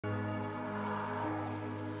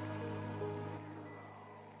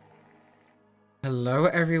Hello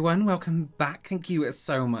everyone, welcome back. Thank you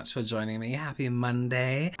so much for joining me. Happy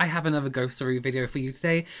Monday. I have another ghost story video for you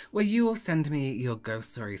today where you will send me your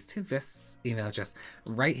ghost stories to this email address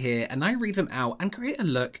right here and I read them out and create a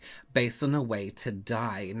look based on a way to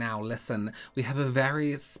die. Now listen, we have a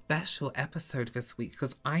very special episode this week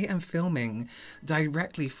because I am filming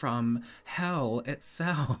directly from hell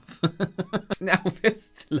itself. Now this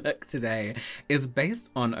look today is based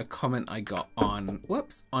on a comment I got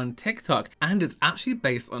on TikTok, and it's actually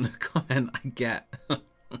based on a comment I get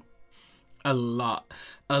a lot,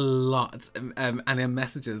 and in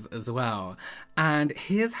messages as well. And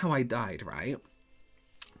here's how I died, right?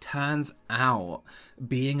 Turns out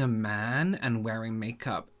being a man and wearing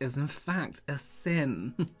makeup is in fact a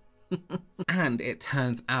sin. And it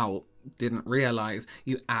turns out, didn't realize,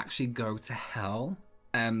 you actually go to hell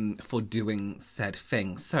for doing said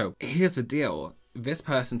thing. So here's the deal. This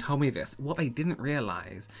person told me this. What they didn't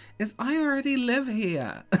realize is I already live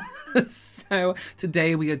here. So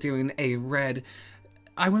today we are doing a red,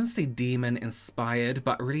 I wouldn't say demon inspired,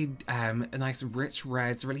 but really a nice rich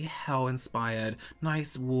reds, really hell inspired,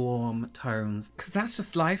 nice warm tones. Because that's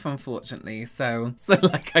just life, unfortunately. So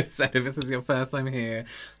like I said, if this is your first time here,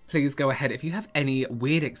 please go ahead. If you have any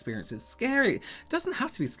weird experiences, scary, it doesn't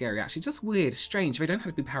have to be scary actually, just weird, strange. They don't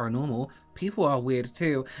have to be paranormal. People are weird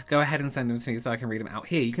too. Go ahead and send them to me so I can read them out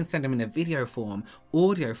here. You can send them in a video form,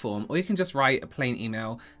 audio form, or you can just write a plain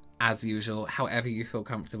email as usual, however you feel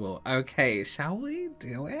comfortable. Okay, shall we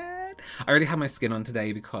do it? I already have my skin on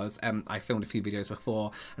today because I filmed a few videos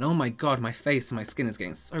before, and oh my god, my face and my skin is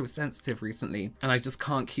getting so sensitive recently, and I just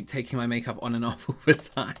can't keep taking my makeup on and off all the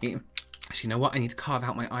time. Actually, you know what? I need to carve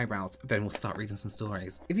out my eyebrows, then we'll start reading some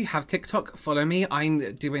stories. If you have TikTok, follow me.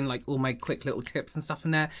 I'm doing like all my quick little tips and stuff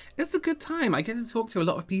in there. It's a good time. I get to talk to a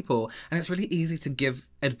lot of people and it's really easy to give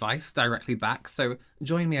advice directly back. So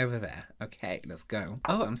join me over there. Okay, let's go.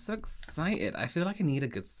 Oh, I'm so excited. I feel like I need a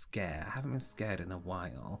good scare. I haven't been scared in a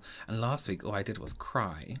while. And last week, all I did was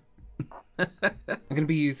cry. I'm going to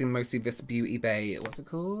be using mostly this Beauty Bay, what's it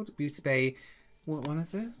called? Beauty Bay. What one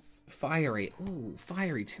is this? Fiery. Ooh,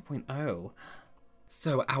 Fiery 2.0.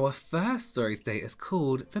 So our first story today is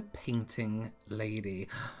called The Painting Lady.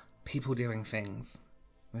 People doing things.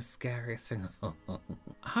 The scariest thing of all.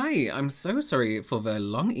 Hi, I'm so sorry for the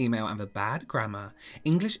long email and the bad grammar.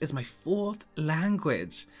 English is my fourth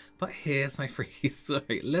language. But here's my freaky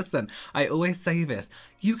story. Listen, I always say this.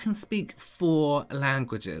 You can speak 4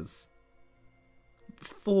 languages.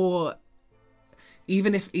 4.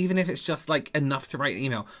 Even if it's just like enough to write an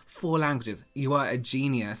email, 4 languages, you are a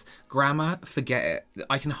genius. Grammar, forget it.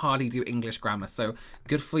 I can hardly do English grammar, so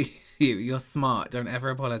good for you. You're smart. Don't ever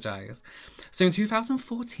apologize. So in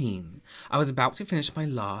 2014, I was about to finish my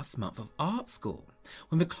last month of art school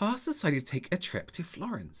when the class decided to take a trip to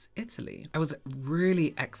Florence, Italy. I was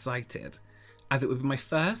really excited, as it would be my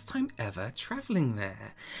first time ever traveling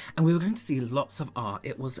there, and we were going to see lots of art.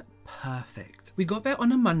 It was perfect. We got there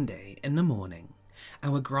on a Monday in the morning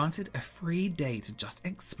and were granted a free day to just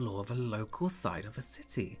explore the local side of the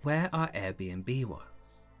city where our Airbnb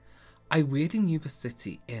was. I weirdly knew the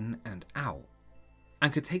city in and out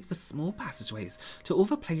and could take the small passageways to all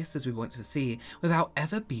the places we wanted to see without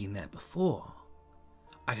ever being there before.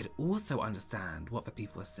 I could also understand what the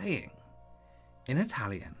people were saying in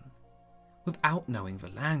Italian without knowing the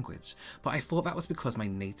language, but I thought that was because my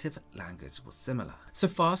native language was similar. So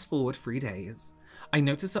fast forward 3 days, I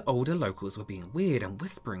noticed that older locals were being weird and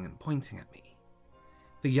whispering and pointing at me.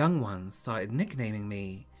 The young ones started nicknaming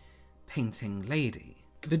me Painting Lady.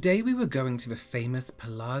 The day we were going to the famous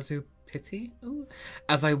Palazzo Pitti,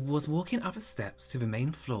 as I was walking up the steps to the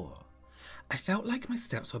main floor, I felt like my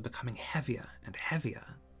steps were becoming heavier and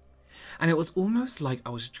heavier. And it was almost like I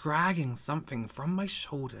was dragging something from my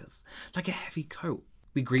shoulders, like a heavy coat.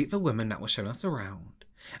 We greet the woman that was showing us around,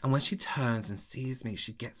 and when she turns and sees me,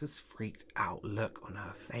 she gets this freaked out look on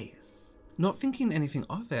her face. Not thinking anything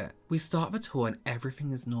of it, we start the tour and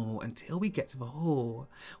everything is normal until we get to the hall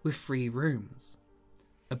with 3 rooms.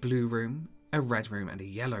 A blue room, a red room, and a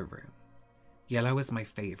yellow room. Yellow is my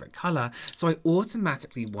favourite colour, so I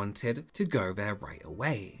automatically wanted to go there right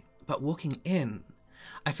away. But walking in,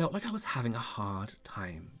 I felt like I was having a hard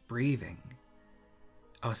time breathing.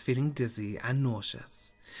 I was feeling dizzy and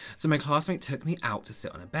nauseous, so my classmate took me out to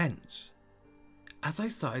sit on a bench. As I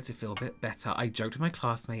started to feel a bit better, I joked with my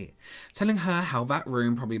classmate, telling her how that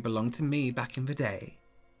room probably belonged to me back in the day.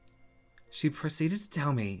 She proceeded to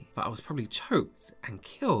tell me that I was probably choked and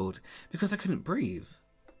killed because I couldn't breathe.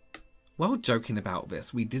 While joking about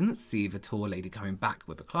this, we didn't see the tall lady coming back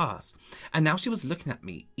with the class, and now she was looking at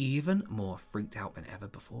me even more freaked out than ever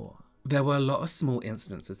before. There were a lot of small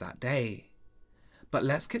incidences that day, But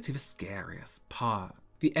let's get to the scariest part.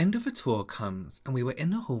 The end of the tour comes and we were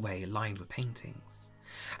in a hallway lined with paintings.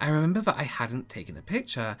 I remember that I hadn't taken a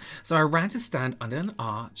picture, so I ran to stand under an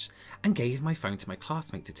arch and gave my phone to my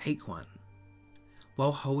classmate to take one.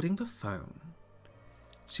 While holding the phone,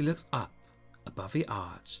 she looks up above the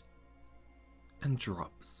arch and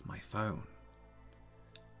drops my phone.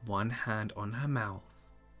 One hand on her mouth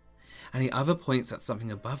and the other points at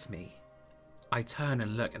something above me. I turn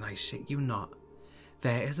and look, and I shit you not,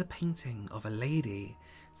 there is a painting of a lady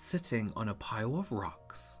sitting on a pile of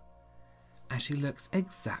rocks, and she looks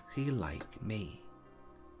exactly like me.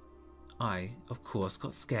 I, of course,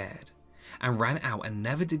 got scared and ran out and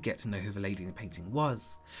never did get to know who the lady in the painting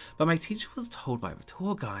was, but my teacher was told by the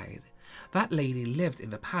tour guide that lady lived in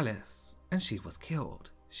the palace and she was killed.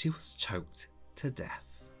 She was choked to death.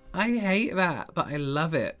 I hate that, but I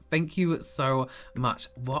love it. Thank you so much.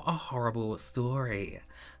 What a horrible story.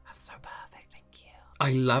 That's so perfect, thank you.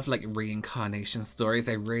 I love like reincarnation stories.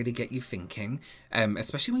 They really get you thinking,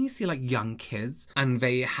 especially when you see like young kids and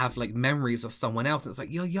they have like memories of someone else. It's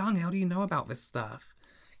like, you're young, how do you know about this stuff?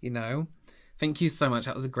 You know? Thank you so much.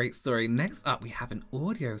 That was a great story. Next up, we have an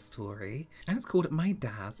audio story, and it's called My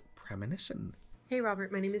Dad's Premonition. Hey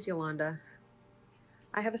Robert, my name is Yolanda.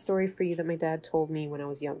 I have a story for you that my dad told me when I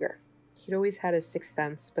was younger. He'd always had his sixth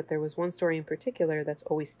sense, but there was one story in particular that's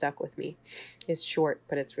always stuck with me. It's short,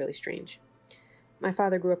 but it's really strange. My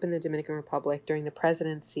father grew up in the Dominican Republic during the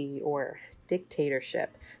presidency or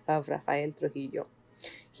dictatorship of Rafael Trujillo.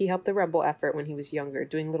 He helped the rebel effort when he was younger,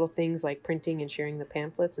 doing little things like printing and sharing the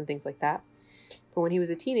pamphlets and things like that. But when he was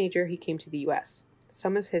a teenager, he came to the U.S.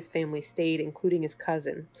 Some of his family stayed, including his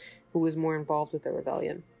cousin, who was more involved with the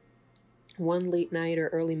rebellion. One late night or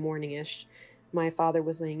early morning-ish, my father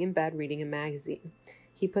was laying in bed reading a magazine.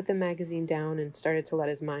 He put the magazine down and started to let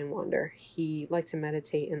his mind wander. He liked to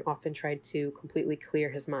meditate and often tried to completely clear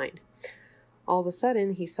his mind. All of a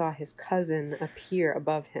sudden, he saw his cousin appear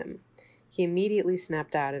above him. He immediately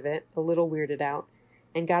snapped out of it, a little weirded out,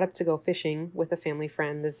 and got up to go fishing with a family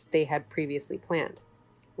friend as they had previously planned.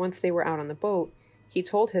 Once they were out on the boat, he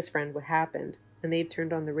told his friend what happened, and they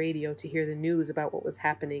turned on the radio to hear the news about what was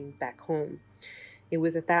happening back home. It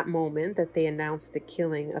was at that moment that they announced the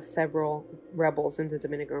killing of several rebels in the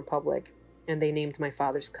Dominican Republic, and they named my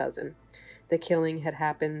father's cousin. The killing had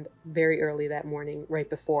happened very early that morning, right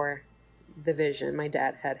before the vision my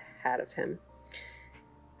dad had had of him.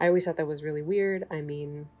 I always thought that was really weird. I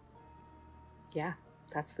mean, yeah,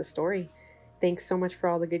 that's the story. Thanks so much for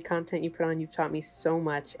all the good content you put on. You've taught me so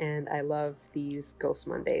much, and I love these Ghost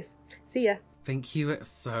Mondays. See ya. Thank you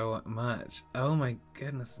so much. Oh my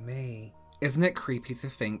goodness me. Isn't it creepy to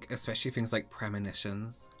think, especially things like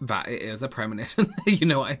premonitions, that it is a premonition? You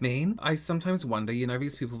know what I mean? I sometimes wonder, you know,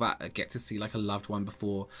 these people that get to see like a loved one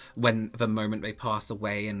before when the moment they pass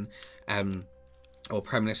away and, or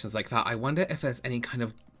premonitions like that. I wonder if there's any kind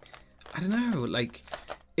of, I don't know, like,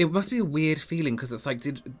 it must be a weird feeling because it's like,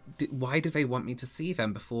 why did they want me to see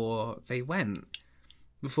them before they went?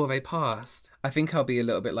 Before they passed? I think I'll be a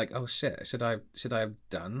little bit like, oh shit, should I have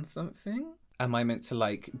done something? Am I meant to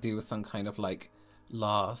like do some kind of like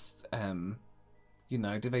last, you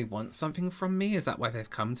know, do they want something from me? Is that why they've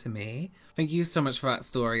come to me? Thank you so much for that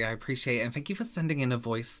story. I appreciate it. And thank you for sending in a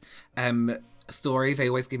voice story. They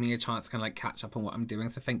always give me a chance to kind of like catch up on what I'm doing.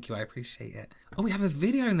 So thank you. I appreciate it. Oh, we have a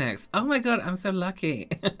video next. Oh my God, I'm so lucky.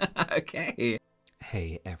 Okay.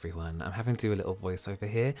 Hey everyone, I'm having to do a little voiceover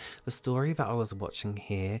here. The story that I was watching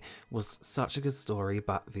here was such a good story,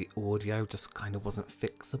 but the audio just kind of wasn't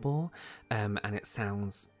fixable, and it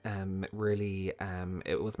sounds really,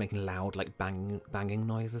 it was making loud like banging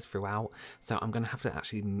noises throughout, so I'm gonna have to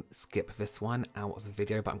actually skip this one out of the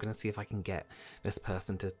video, but I'm gonna see if I can get this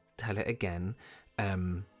person to tell it again,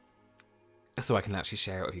 so I can actually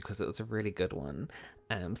share it with you, because it was a really good one.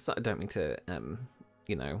 So I don't mean to,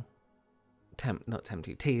 you know, not tempt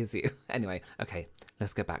you, tease you. Anyway, okay,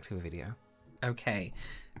 let's get back to the video. Okay,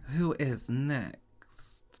 who is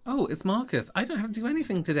next? Oh, it's Marcus. I don't have to do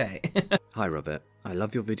anything today. Hi Robert, I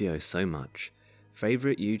love your videos so much.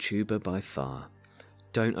 Favourite YouTuber by far.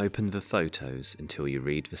 Don't open the photos until you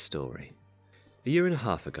read the story. A year and a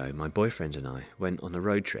half ago, my boyfriend and I went on a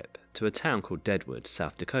road trip to a town called Deadwood,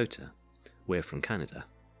 South Dakota. We're from Canada.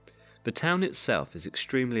 The town itself is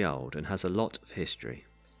extremely old and has a lot of history.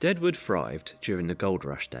 Deadwood thrived during the gold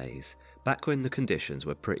rush days, back when the conditions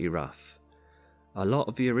were pretty rough. A lot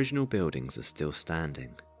of the original buildings are still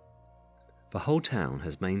standing. The whole town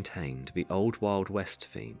has maintained the old Wild West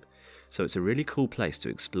theme, so it's a really cool place to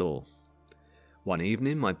explore. One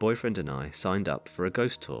evening, my boyfriend and I signed up for a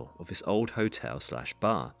ghost tour of this old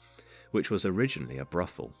hotel/bar, which was originally a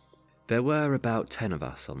brothel. There were about 10 of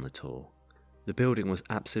us on the tour. The building was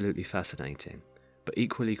absolutely fascinating, but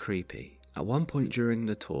equally creepy. At one point during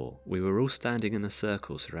the tour, we were all standing in a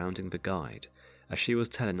circle surrounding the guide as she was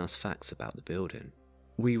telling us facts about the building.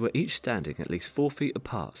 We were each standing at least 4 feet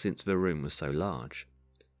apart since the room was so large.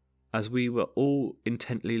 As we were all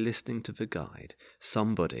intently listening to the guide,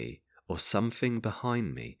 somebody or something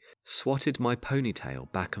behind me swatted my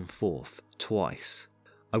ponytail back and forth twice.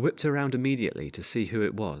 I whipped around immediately to see who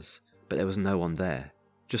it was, but there was no one there,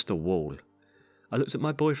 just a wall. I looked at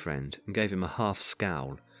my boyfriend and gave him a half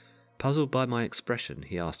scowl. Puzzled by my expression,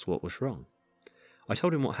 he asked what was wrong. I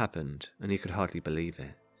told him what happened, and he could hardly believe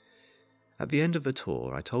it. At the end of the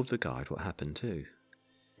tour, I told the guide what happened too.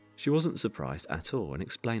 She wasn't surprised at all and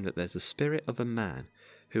explained that there's a spirit of a man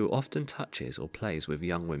who often touches or plays with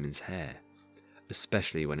young women's hair,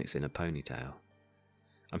 especially when it's in a ponytail.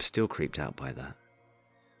 I'm still creeped out by that.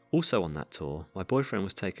 Also on that tour, my boyfriend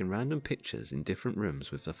was taking random pictures in different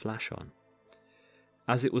rooms with the flash on.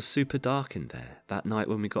 As it was super dark in there, that night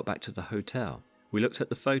when we got back to the hotel, we looked at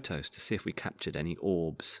the photos to see if we captured any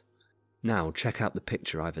orbs. Now check out the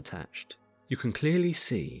picture I've attached. You can clearly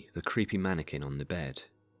see the creepy mannequin on the bed,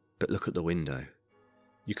 but look at the window.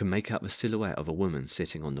 You can make out the silhouette of a woman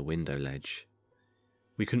sitting on the window ledge.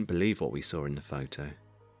 We couldn't believe what we saw in the photo.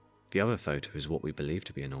 The other photo is what we believe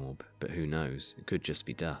to be an orb, but who knows, it could just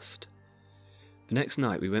be dust. The next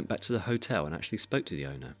night we went back to the hotel and actually spoke to the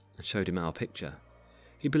owner and showed him our picture.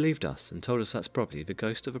 He believed us and told us that's probably the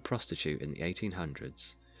ghost of a prostitute in the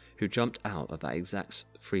 1800s who jumped out of that exact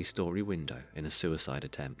 3-story window in a suicide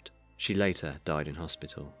attempt. She later died in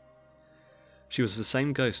hospital. She was the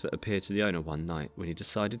same ghost that appeared to the owner one night when he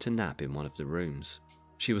decided to nap in one of the rooms.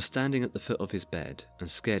 She was standing at the foot of his bed and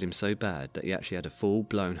scared him so bad that he actually had a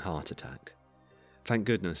full-blown heart attack. Thank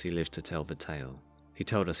goodness he lived to tell the tale. He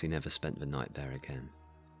told us he never spent the night there again.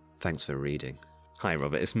 Thanks for reading. Hi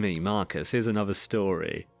Robert, it's me, Marcus. Here's another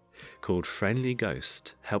story called Friendly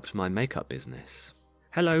Ghost Helped My Makeup Business.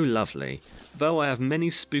 Hello lovely. Though I have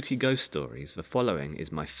many spooky ghost stories, the following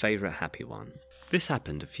is my favourite happy one. This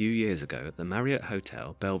happened a few years ago at the Marriott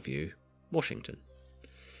Hotel, Bellevue, Washington.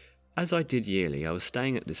 As I did yearly, I was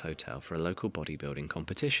staying at this hotel for a local bodybuilding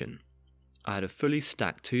competition. I had a fully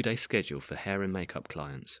stacked 2-day schedule for hair and makeup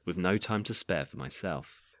clients, with no time to spare for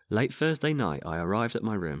myself. Late Thursday night, I arrived at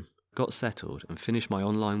my room, got settled, and finished my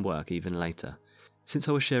online work even later. Since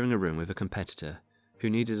I was sharing a room with a competitor who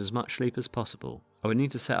needed as much sleep as possible, I would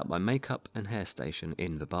need to set up my makeup and hair station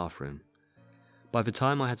in the bathroom. By the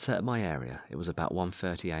time I had set up my area, it was about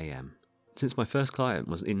 1:30 AM. Since my first client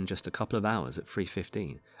was in just a couple of hours at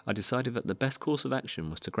 3:15, I decided that the best course of action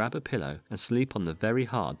was to grab a pillow and sleep on the very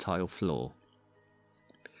hard tile floor.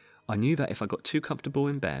 I knew that if I got too comfortable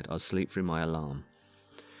in bed, I'd sleep through my alarm.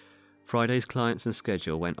 Friday's clients and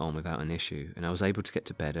schedule went on without an issue, and I was able to get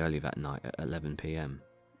to bed early that night at 11 PM,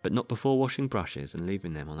 but not before washing brushes and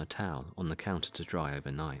leaving them on a towel on the counter to dry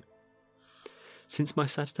overnight. Since my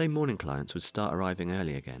Saturday morning clients would start arriving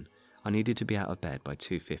early again, I needed to be out of bed by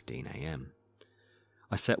 2:15 AM.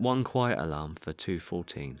 I set one quiet alarm for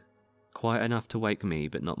 2:14, quiet enough to wake me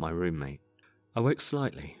but not my roommate. I woke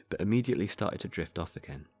slightly, but immediately started to drift off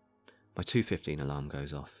again. My 2:15 alarm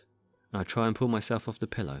goes off, and I try and pull myself off the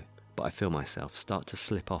pillow, but I feel myself start to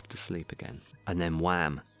slip off to sleep again. And then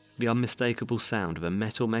wham! The unmistakable sound of a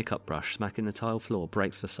metal makeup brush smacking the tile floor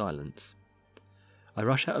breaks the silence. I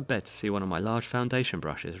rush out of bed to see one of my large foundation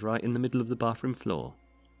brushes right in the middle of the bathroom floor.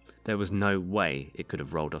 There was no way it could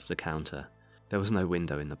have rolled off the counter. There was no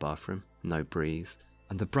window in the bathroom, no breeze,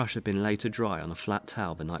 and the brush had been laid to dry on a flat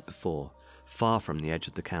towel the night before, far from the edge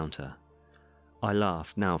of the counter. I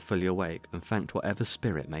laughed, now fully awake, and thanked whatever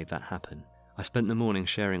spirit made that happen. I spent the morning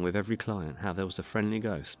sharing with every client how there was a friendly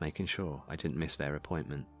ghost making sure I didn't miss their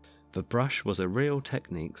appointment. The brush was a Real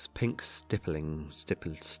Techniques pink stippling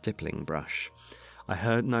brush. I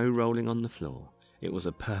heard no rolling on the floor. It was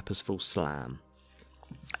a purposeful slam.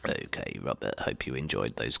 Okay, Robert, hope you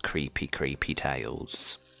enjoyed those creepy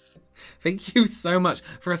tales. Thank you so much.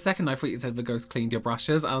 For a second, I thought you said the ghost cleaned your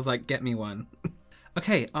brushes. I was like, get me one.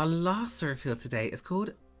 Okay, our last story for today is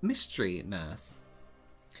called Mystery Nurse.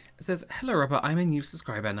 It says, hello Robert, I'm a new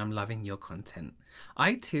subscriber and I'm loving your content.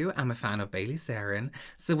 I too am a fan of Bailey Sarian,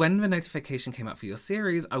 so when the notification came up for your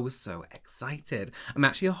series, I was so excited. I'm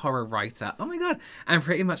actually a horror writer, oh my god, and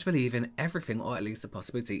pretty much believe in everything, or at least a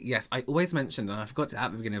possibility. Yes, I always mentioned, and I forgot to add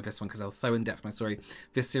at the beginning of this one because I was so in-depth in my story,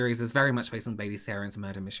 this series is very much based on Bailey Sarian's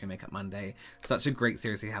Murder Mystery Makeup Monday. Such a great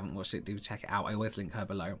series. If you haven't watched it, do check it out. I always link her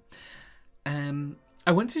below.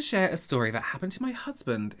 I want to share a story that happened to my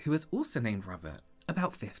husband, who is also named Robert,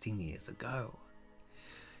 about 15 years ago.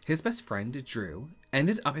 His best friend, Drew,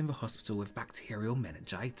 ended up in the hospital with bacterial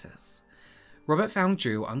meningitis. Robert found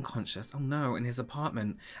Drew unconscious, oh no, in his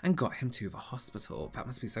apartment and got him to the hospital. That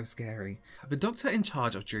must be so scary. The doctor in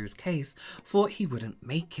charge of Drew's case thought he wouldn't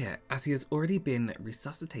make it, as he has already been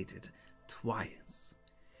resuscitated twice.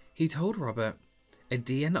 He told Robert a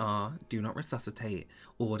DNR, do not resuscitate,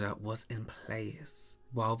 order was in place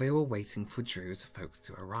while they were waiting for Drew's folks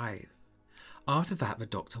to arrive. After that, the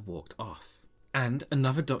doctor walked off, and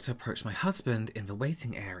another doctor approached my husband in the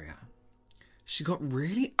waiting area. She got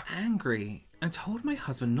really angry and told my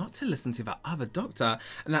husband not to listen to that other doctor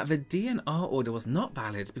and that the DNR order was not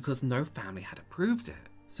valid because no family had approved it.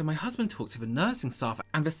 So my husband talked to the nursing staff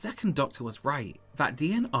and the second doctor was right. That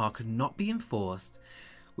DNR could not be enforced,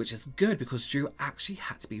 which is good because Drew actually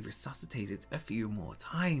had to be resuscitated a few more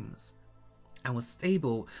times and was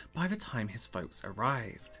stable by the time his folks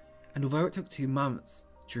arrived. And although it took 2 months,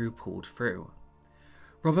 Drew pulled through.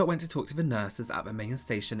 Robert went to talk to the nurses at the main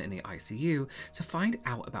station in the ICU to find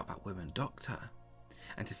out about that woman doctor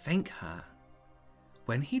and to thank her.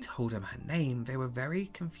 When he told them her name, they were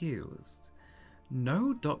very confused.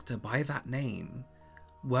 No doctor by that name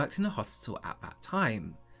worked in a hospital at that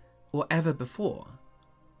time or ever before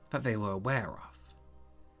that they were aware of.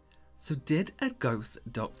 So did a ghost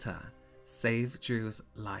doctor save Drew's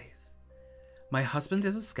life? My husband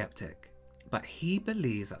is a skeptic, but he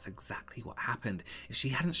believes that's exactly what happened. If she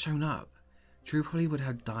hadn't shown up, Drew probably would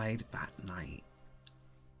have died that night.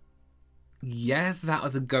 Yes, that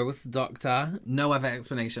was a ghost doctor. No other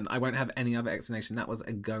explanation. I won't have any other explanation. That was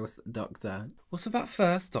a ghost doctor. Also, that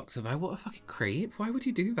first doctor though, what a fucking creep. Why would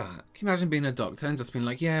you do that? Can you imagine being a doctor and just being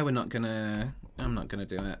like, yeah, I'm not gonna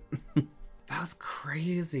do it. That was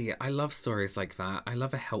crazy. I love stories like that. I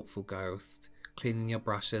love a helpful ghost. Cleaning your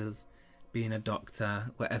brushes, being a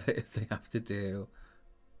doctor, whatever it is they have to do.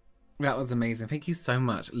 That was amazing. Thank you so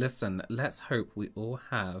much. Listen, let's hope we all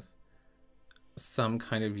have some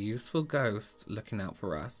kind of useful ghost looking out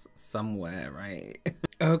for us somewhere, right?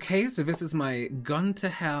 Okay, so this is my gone to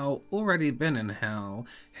hell, already been in hell.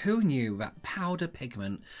 Who knew that powder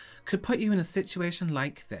pigment could put you in a situation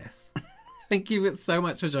like this? Thank you so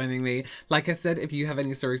much for joining me. Like I said, if you have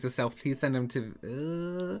any stories yourself, please send them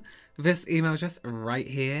to this email just right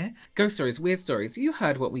here. Ghost stories, weird stories. You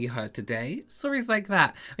heard what we heard today. Stories like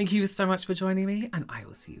that. Thank you so much for joining me, and I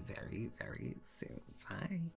will see you very, very soon. Bye.